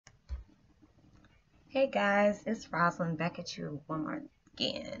Hey guys, it's Rosalind back at you one more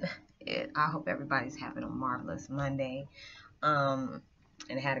again. I hope everybody's having a marvelous Monday um,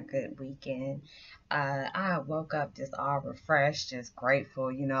 and had a good weekend. I woke up just all refreshed, just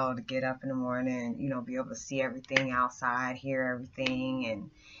grateful, to get up in the morning, be able to see everything outside, hear everything,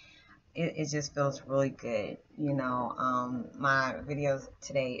 and it just feels really good. My videos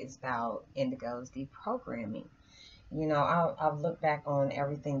today is about Indigo's deprogramming. I've looked back on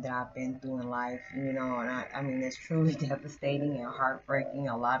everything that I've been through in life, and I mean, it's truly devastating and heartbreaking.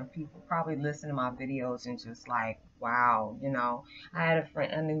 A lot of people probably listen to my videos and just like, wow, I had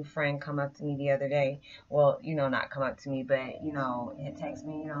a new friend come up to me the other day. Well, not come up to me, but, it texted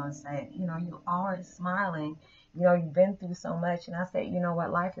me, and said, you always smiling. You've been through so much. And I said, you know what?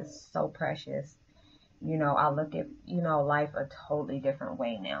 Life is so precious. I look at, life a totally different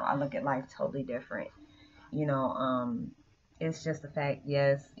way now. I look at life totally different you know, it's just the fact,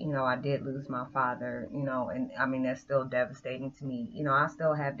 yes, I did lose my father, and I mean, that's still devastating to me. I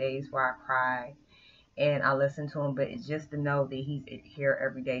still have days where I cry and I listen to him, but it's just to know that he's here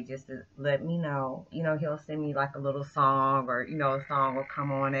every day, just to let me know, he'll send me like a little song or, a song will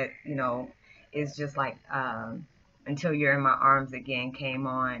come on it, it's just like, Until You're in My Arms Again came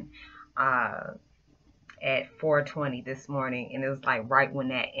on, uh, at 4:20 this morning, and it was like right when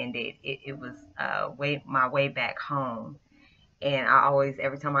that ended. It was my way back home, and I always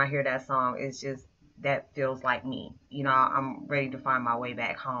every time I hear that song, it's just that feels like me. I'm ready to find my way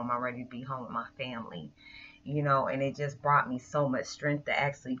back home. I'm ready to be home with my family. And it just brought me so much strength to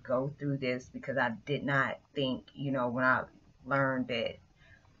actually go through this because I did not think, when I learned that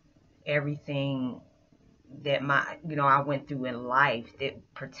everything that I went through in life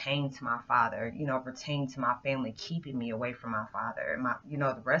that pertained to my father, pertained to my family, keeping me away from my father and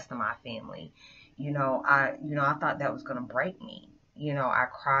the rest of my family. I thought that was going to break me. I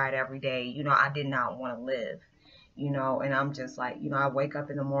cried every day. I did not want to live, and I'm just like, I wake up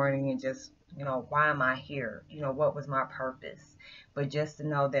in the morning and just, why am I here? What was my purpose? But just to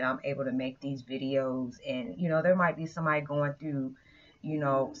know that I'm able to make these videos and, there might be somebody going through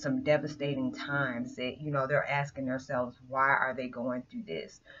some devastating times that, they're asking themselves, why are they going through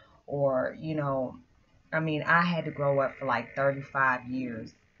this? Or, I mean, I had to grow up for like 35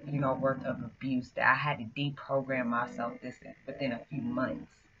 years, worth of abuse that I had to deprogram myself this within a few months.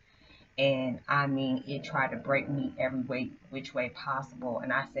 And I mean, it tried to break me every way, which way possible.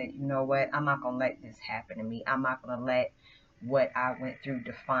 And I said, you know what? I'm not going to let this happen to me. I'm not going to let what I went through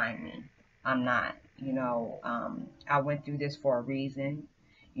define me. I'm not, I went through this for a reason.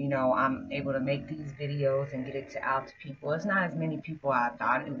 I'm able to make these videos and get it out to people. It's not as many people I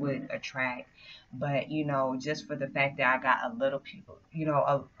thought it would attract, but, just for the fact that I got a little people,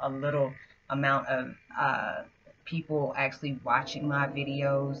 a little amount of, people actually watching my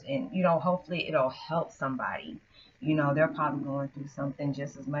videos and hopefully it'll help somebody. They're probably going through something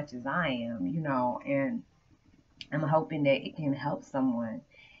just as much as I am, and I'm hoping that it can help someone,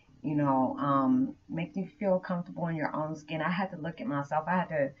 make you feel comfortable in your own skin. I had to look at myself. I had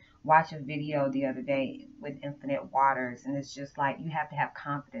to watch a video the other day with Infinite Waters, and it's just like you have to have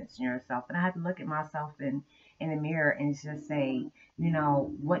confidence in yourself. And I had to look at myself in the mirror and just say,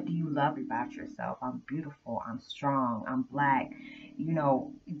 what do you love about yourself? I'm beautiful. I'm strong. I'm black.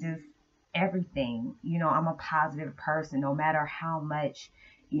 Just everything. I'm a positive person, no matter how much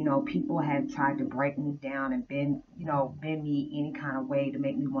people have tried to break me down and bend me any kind of way to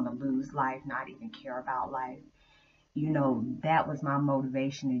make me want to lose life, not even care about life. That was my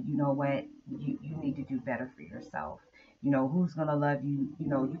motivation. And you know what? You need to do better for yourself. Who's gonna love you?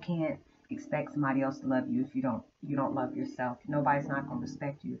 You can't expect somebody else to love you if you don't love yourself. Nobody's not gonna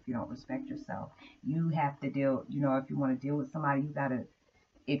respect you if you don't respect yourself. You have to deal, if you want to deal with somebody, you gotta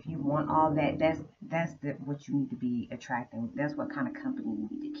if you want all that, what you need to be attracting. That's what kind of company you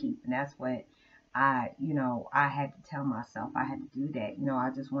need to keep, and that's what I had to tell myself. I had to do that. I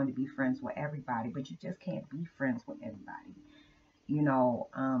just wanted to be friends with everybody, but you just can't be friends with everybody. You know,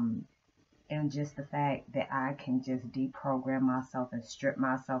 um, and just the fact that I can just deprogram myself and strip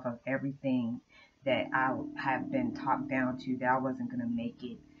myself of everything that I have been talked down to, that I wasn't gonna make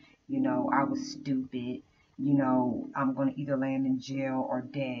it. I was stupid. I'm gonna either land in jail or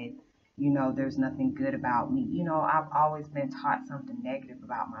dead. There's nothing good about me. I've always been taught something negative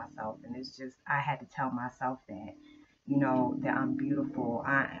about myself, and it's just I had to tell myself that, that I'm beautiful.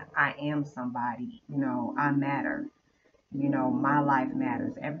 I am somebody. I matter. My life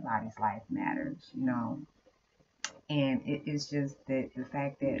matters. Everybody's life matters. And it's just that the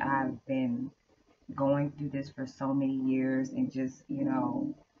fact that I've been going through this for so many years and just,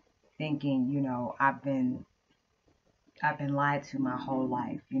 thinking, I've been lied to my whole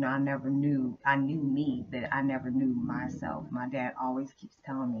life. I knew me, but I never knew myself. My dad always keeps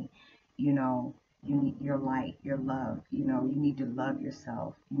telling me, you know, you need your light, your love. You need to love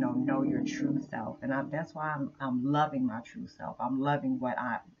yourself. Know your true self. And that's why I'm loving my true self. I'm loving what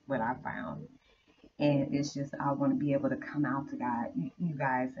I found. And it's just I want to be able to come out to you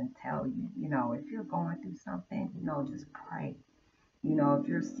guys, and tell you, if you're going through something, just pray. If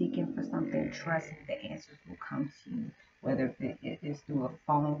you're seeking for something, trust the answers will come to you, whether it is through a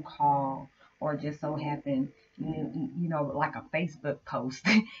phone call or just so happen, like a Facebook post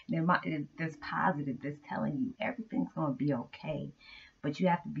that's positive, that's telling you everything's going to be okay. But you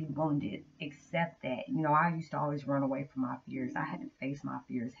have to be willing to accept that. I used to always run away from my fears. I had to face my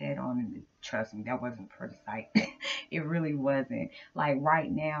fears head on, and trust me, that wasn't a pretty sight. It really wasn't. Like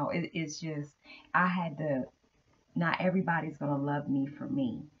right now, it's just, I had to, not everybody's gonna love me for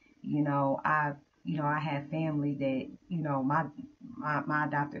me. I had family that, my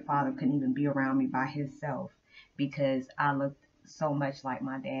adopted father couldn't even be around me by himself because I looked so much like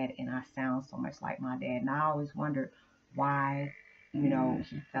my dad and I sound so much like my dad. And I always wondered why, he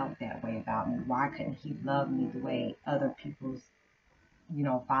felt that way about me. Why couldn't he love me the way other people's,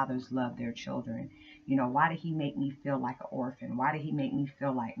 fathers love their children? Why did he make me feel like an orphan? Why did he make me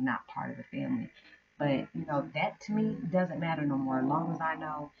feel like not part of the family? But, that to me doesn't matter no more. As long as I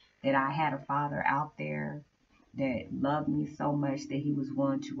know that I had a father out there that loved me so much that he was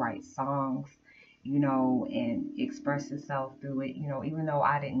willing to write songs, and express himself through it, even though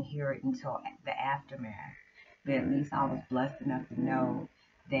I didn't hear it until the aftermath. But at least I was blessed enough to know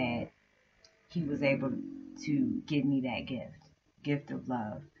that he was able to give me that gift of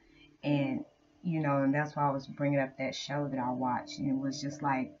love. And, and that's why I was bringing up that show that I watched. And it was just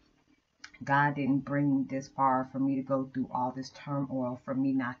like, God didn't bring me this far for me to go through all this turmoil for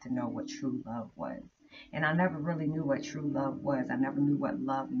me not to know what true love was. And I never really knew what true love was. I never knew what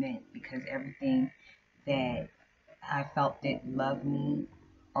love meant, because everything that I felt that loved me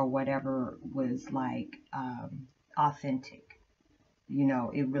or whatever was like authentic.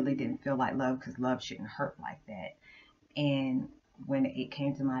 It really didn't feel like love, because love shouldn't hurt like that. And when it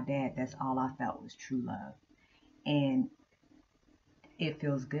came to my dad, that's all I felt was true love. And it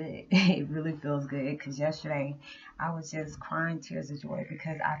feels good. It really feels good, because yesterday I was just crying tears of joy,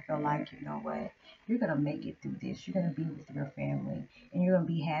 because I feel like, you know what, you're going to make it through this. You're going to be with your family, and you're going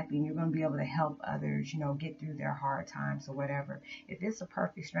to be happy, and you're going to be able to help others, get through their hard times or whatever. If it's a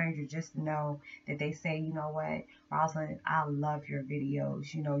perfect stranger, just to know that they say, you know what, Rosalind, I love your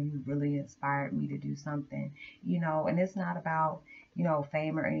videos. You really inspired me to do something, and it's not about,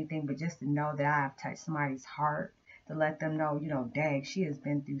 fame or anything, but just to know that I have touched somebody's heart, to let them know, dang, she has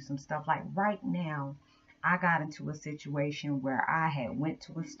been through some stuff. Like right now, I got into a situation where I had went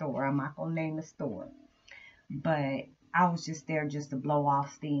to a store. I'm not going to name the store, but I was just there just to blow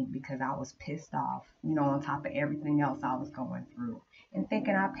off steam, because I was pissed off, on top of everything else I was going through, and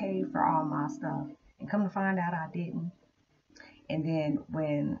thinking I paid for all my stuff, and come to find out I didn't. And then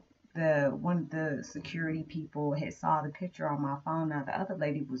when one of the security people had saw the picture on my phone. Now the other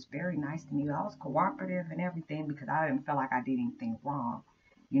lady was very nice to me. I was cooperative and everything, because I didn't feel like I did anything wrong.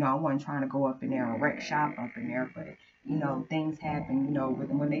 I wasn't trying to go up in there and wreck shop up in there, but things happen.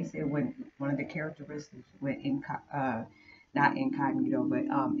 When they said, when one of the characteristics with not incognito, but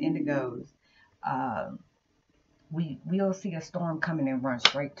indigos, we'll see a storm coming and run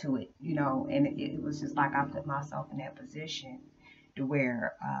straight to it. And it was just like I put myself in that position, to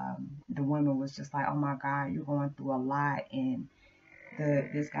where the woman was just like, oh my God, you're going through a lot. And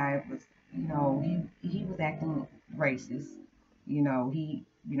this guy was, he was acting racist. He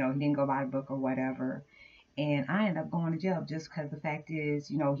didn't go by the book or whatever. And I ended up going to jail just because the fact is,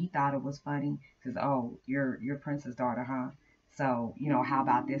 he thought it was funny. Says, oh, you're Prince's daughter, huh? So, how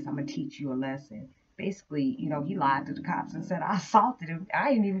about this? I'm going to teach you a lesson. Basically, he lied to the cops and said I assaulted him. I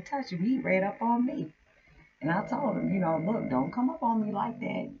didn't even touch him. He ran up on me. And I told him, look, don't come up on me like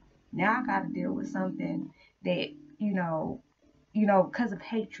that. Now I got to deal with something that, because of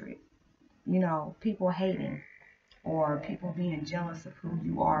hatred, people hating, or people being jealous of who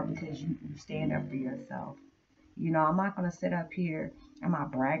you are because you stand up for yourself. I'm not going to sit up here. I'm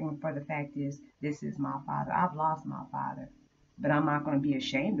not bragging, for the fact is, this is my father. I've lost my father, but I'm not going to be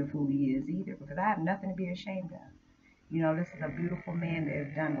ashamed of who he is either, because I have nothing to be ashamed of. This is a beautiful man that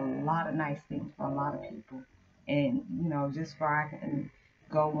has done a lot of nice things for a lot of people. And, just for I can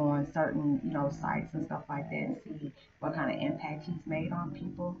go on certain, sites and stuff like that and see what kind of impact he's made on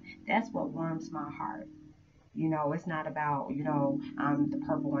people, that's what warms my heart. It's not about, I'm the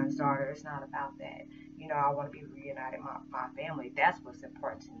purple one's daughter. It's not about that. you know, I want to be reunited with my family. That's what's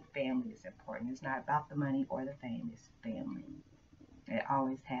important to me. Family is important. It's not about the money or the fame. It's family. It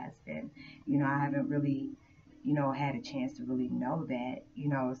always has been. You know, I haven't really, you know, had a chance to really know that, you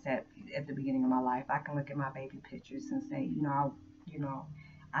know, except at the beginning of my life. I can look at my baby pictures and say,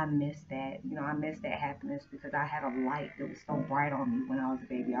 I miss that. You know, I miss that happiness because I had a light that was so bright on me when I was a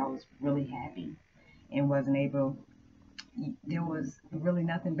baby. I was really happy and wasn't able, there was really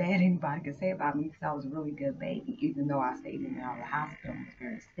nothing bad anybody could say about me because I was a really good baby. Even though I stayed in and out of the hospital and was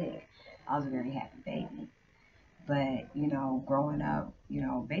very sick, I was a very happy baby. But, you know, growing up, you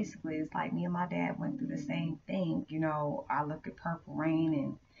know, basically it's like me and my dad went through the same thing. You know, I look at Purple Rain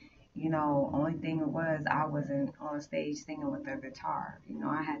and, you know, only thing it was I wasn't on stage singing with a guitar. You know,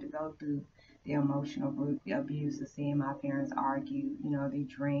 I had to go through the emotional abuse of seeing my parents argue. You know, they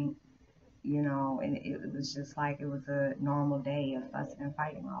drink, you know, and it was just like it was a normal day of fussing and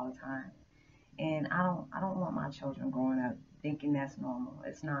fighting all the time. And I don't want my children growing up thinking that's normal.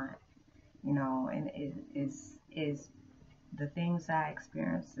 It's not, you know, and it is the things I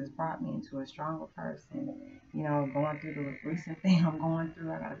experienced has brought me into a stronger person. You know, going through the recent thing I'm going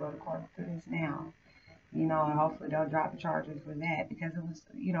through, I gotta go to court for this now. You know, and hopefully they'll drop the charges for that because it was,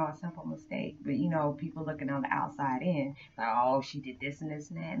 you know, a simple mistake. But, you know, people looking on the outside in, like, oh, she did this and this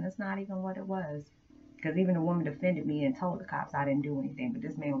and that. And that's not even what it was. Because even the woman defended me and told the cops I didn't do anything. But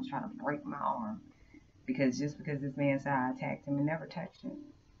this man was trying to break my arm. Because just because this man said I attacked him and never touched him.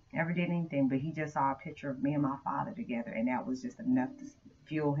 Never did anything. But he just saw a picture of me and my father together. And that was just enough to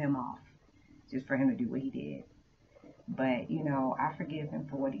fuel him off. Just for him to do what he did. But, you know, I forgive him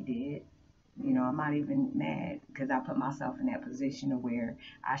for what he did. You know, I'm not even mad because I put myself in that position to where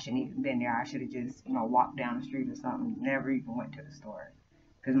I shouldn't even been there. I should have just, you know, walked down the street or something. Never even went to the store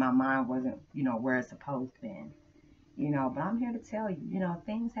because my mind wasn't, you know, where it's supposed to be. You know, but I'm here to tell you, you know,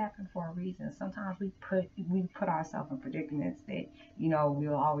 things happen for a reason. Sometimes we put ourselves in predicaments that, you know,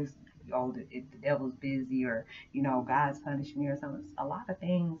 we'll always, oh, the devil's busy or, you know, God's punishing me or something. A lot of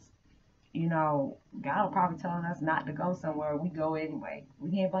things. You know, God will probably telling us not to go somewhere. We go anyway.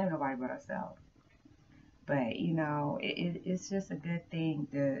 We can't blame nobody but ourselves. But, you know, it's just a good thing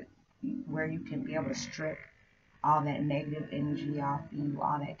to where you can be able to strip all that negative energy off you,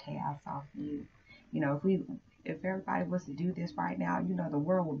 all that chaos off you. You know, if everybody was to do this right now, you know, the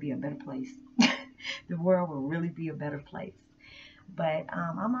world would be a better place. The world would really be a better place. But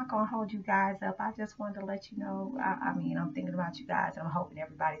I'm not going to hold you guys up. I just wanted to let you know, I mean, I'm thinking about you guys. I'm hoping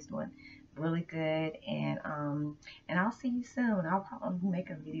everybody's doing really good. And I'll see you soon. I'll probably make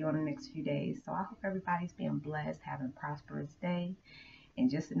a video in the next few days. So I hope everybody's being blessed, having a prosperous day. And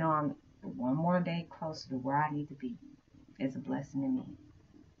just to know I'm one more day closer to where I need to be is a blessing to me.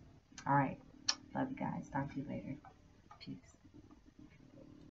 All right. Love you guys. Talk to you later. Peace.